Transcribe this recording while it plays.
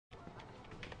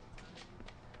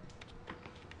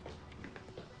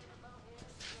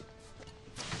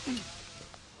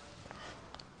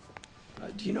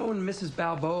Do you know when Mrs.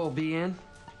 Balboa will be in?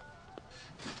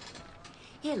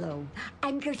 Hello,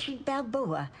 I'm Gertrude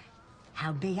Balboa.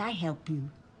 How may I help you?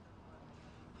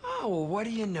 Oh, well, what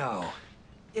do you know?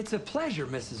 It's a pleasure,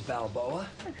 Mrs. Balboa.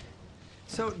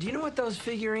 So, do you know what those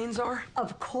figurines are?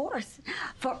 Of course.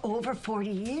 For over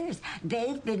 40 years,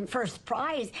 they've been first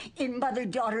prize in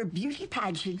mother-daughter beauty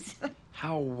pageants.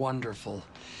 How wonderful.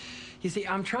 You see,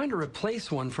 I'm trying to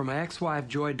replace one for my ex-wife,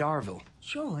 Joy Darville.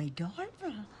 Joy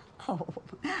Darville? Oh,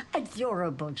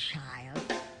 adorable child.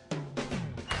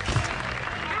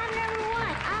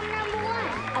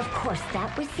 Of course,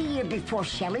 that was the year before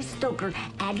Shelley Stoker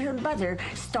and her mother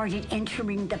started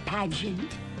entering the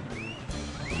pageant.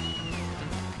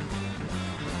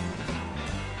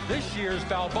 This year's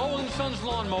Balboa & Sons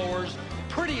lawnmowers,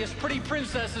 prettiest pretty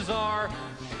princesses are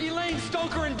Elaine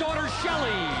Stoker and daughter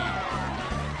Shelley.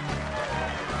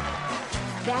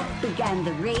 That began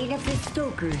the reign of the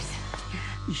Stokers.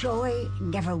 Joy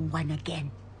never won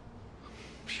again.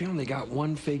 She only got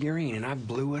one figurine and I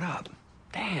blew it up.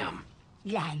 Damn.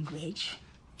 Language.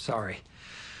 Sorry.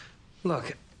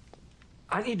 Look,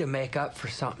 I need to make up for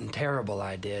something terrible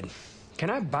I did.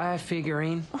 Can I buy a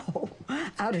figurine? Oh,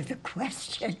 out of the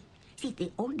question. See,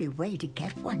 the only way to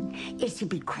get one is to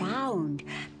be crowned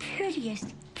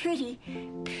prettiest pretty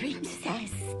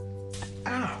princess.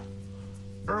 Ow.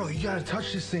 Earl, you gotta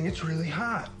touch this thing. It's really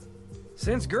hot.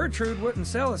 Since Gertrude wouldn't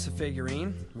sell us a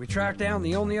figurine, we tracked down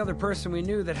the only other person we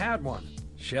knew that had one.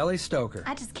 Shelley Stoker.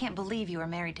 I just can't believe you were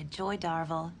married to Joy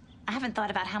Darville. I haven't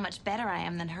thought about how much better I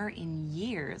am than her in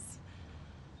years.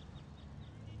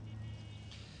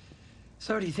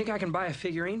 So, do you think I can buy a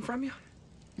figurine from you?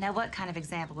 Now, what kind of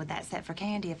example would that set for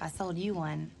Candy if I sold you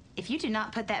one? If you do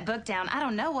not put that book down, I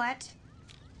don't know what.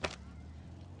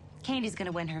 Candy's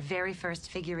gonna win her very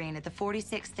first figurine at the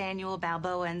 46th annual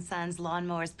Balboa & Sons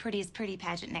Lawnmowers Prettiest Pretty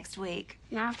pageant next week.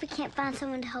 Now, if we can't find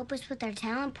someone to help us with our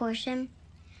talent portion,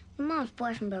 my mom's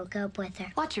boyfriend broke up with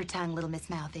her. Watch your tongue, little Miss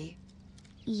Mouthy.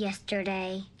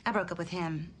 Yesterday. I broke up with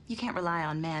him. You can't rely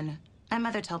on men. My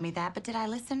mother told me that, but did I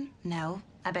listen? No.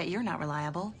 I bet you're not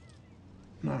reliable.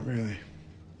 Not really.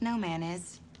 No man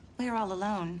is. We're all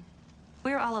alone.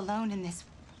 We're all alone in this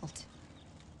world.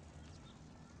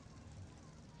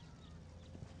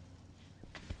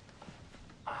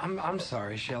 I'm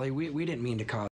sorry, Shelley. We didn't mean to cause